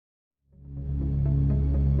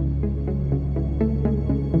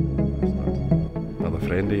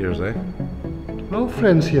friend of yours, eh? We're all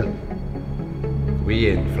friends here. We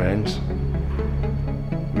ain't friends.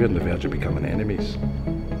 We're on the verge of becoming enemies.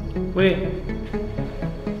 Wait.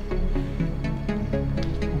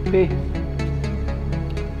 Okay.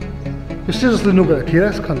 You seriously not going to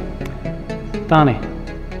care, this cunt? Danny,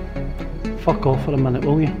 fuck off for a minute,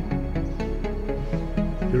 will you?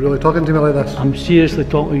 You're really talking to me like this? I'm seriously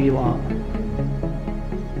talking to you like that.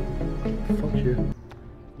 Fuck you.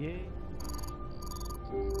 Yeah.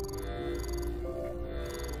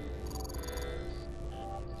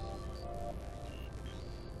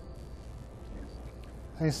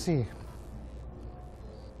 I see.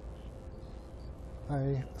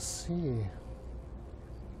 I see.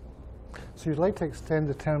 So you'd like to extend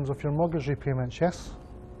the terms of your mortgage repayments, yes?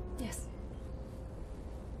 Yes.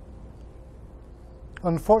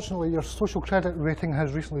 Unfortunately, your social credit rating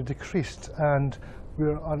has recently decreased and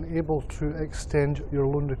we're unable to extend your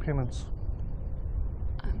loan repayments.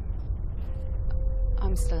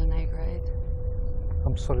 I'm still an A grade.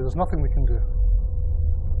 I'm sorry, there's nothing we can do.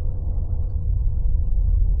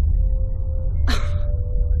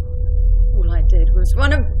 All I did was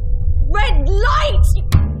run a red light!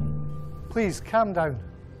 Please, calm down.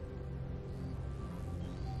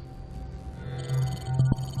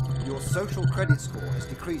 Your social credit score has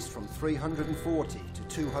decreased from 340 to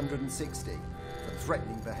 260 for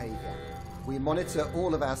threatening behaviour. We monitor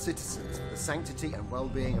all of our citizens for the sanctity and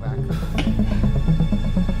well-being of our country.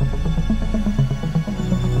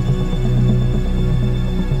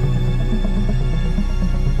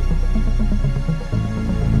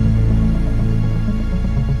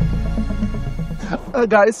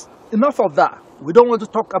 Guys, enough of that. We don't want to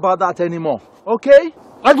talk about that anymore, okay?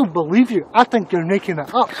 I don't believe you. I think you're making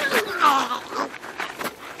it up.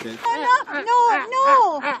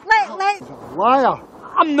 No! Let... Liar.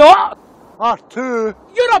 I'm not! R2.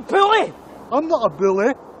 You're a bully! I'm not a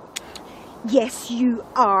bully. Yes, you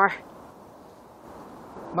are.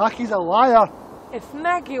 Mackie's a liar. If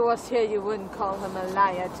Maggie was here, you wouldn't call him a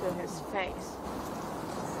liar to his face.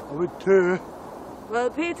 I would too. Well,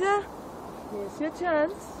 Peter, here's your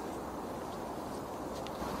chance.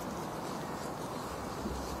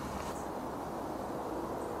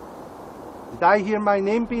 Did I hear my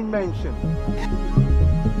name being mentioned?